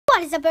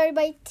What is up,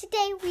 everybody?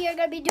 Today we are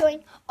going to be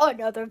doing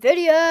another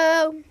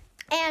video.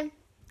 And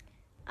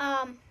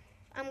I'm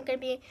going to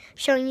be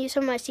showing you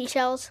some of my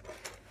seashells.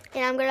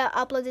 And I'm going to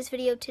upload this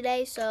video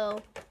today.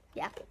 So,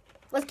 yeah.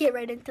 Let's get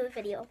right into the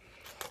video.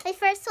 My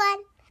first one,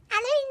 I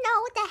don't even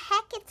know what the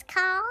heck it's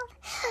called.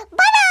 But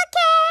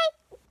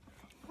okay!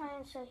 I'm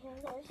going to show you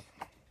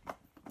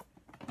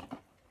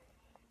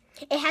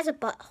this. It has a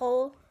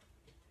butthole.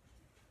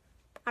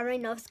 I don't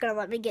really know if it's going to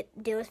let me do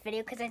this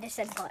video because I just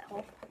said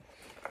butthole.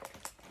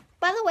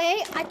 By the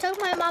way, I took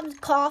my mom's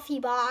coffee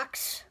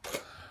box.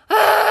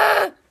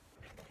 No,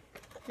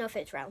 if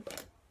it's round.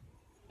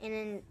 And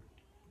then,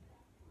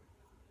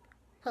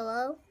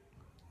 hello?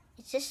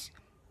 Is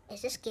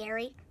this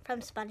Gary from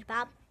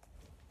SpongeBob?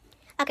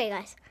 Okay,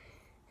 guys.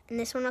 And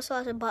this one also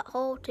has a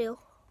butthole, too.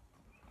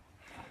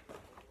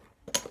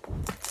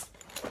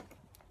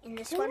 And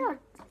this one. An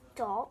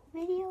adult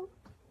video?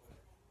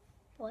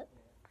 What?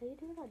 Are you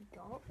doing an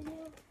adult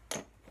video?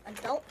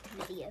 Adult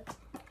video.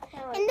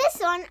 Like, And this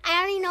one, I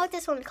already know what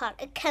this one's called.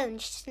 A cone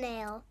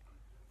snail.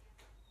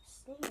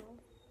 snail?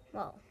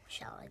 Well,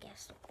 shell, I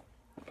guess.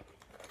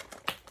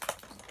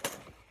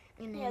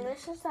 And Yeah, then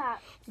this is that.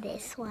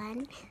 this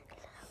one.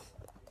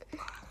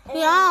 And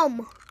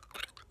Yum!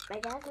 my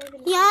dad's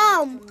leaving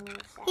Yum!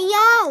 something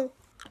Yum!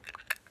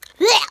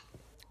 Blech!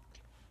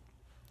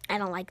 I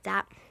don't like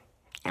that.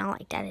 I don't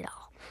like that at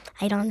all.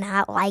 I do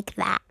not like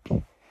that.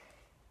 I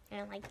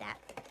don't like that.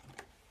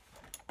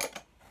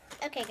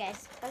 Okay,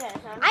 guys. Okay,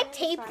 so I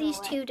taped these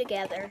two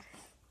together.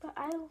 But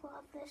I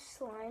love this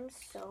slime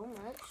so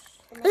much.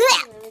 And Blech!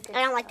 it's really good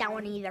I don't like that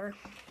slime. one either.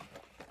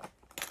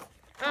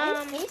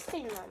 I'm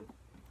tasting them.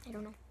 I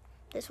don't know.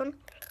 This one?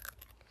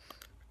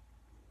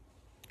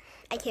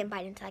 I can't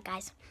bite into that,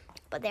 guys.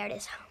 But there it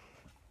is.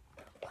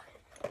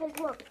 Hey,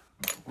 look.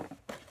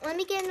 Let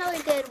me get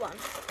another good one.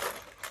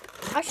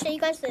 I'll show you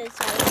guys the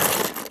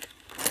inside.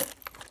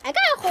 I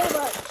got a whole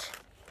bunch.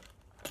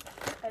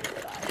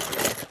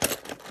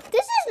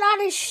 This is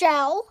not a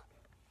shell.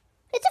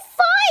 It's a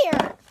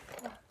fire.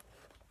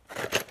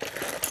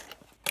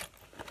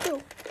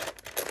 Ooh.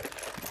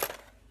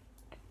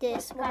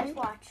 This Guys, one.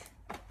 watch.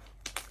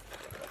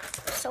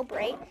 So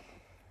bright.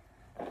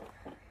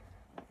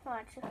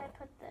 Watch if I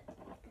put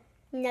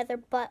the... Another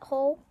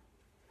butthole.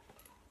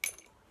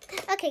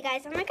 Okay,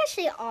 guys, I'm not going to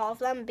show you all of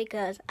them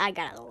because I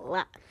got a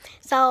lot.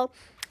 So,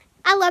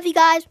 I love you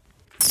guys.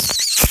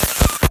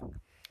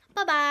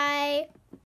 Bye-bye.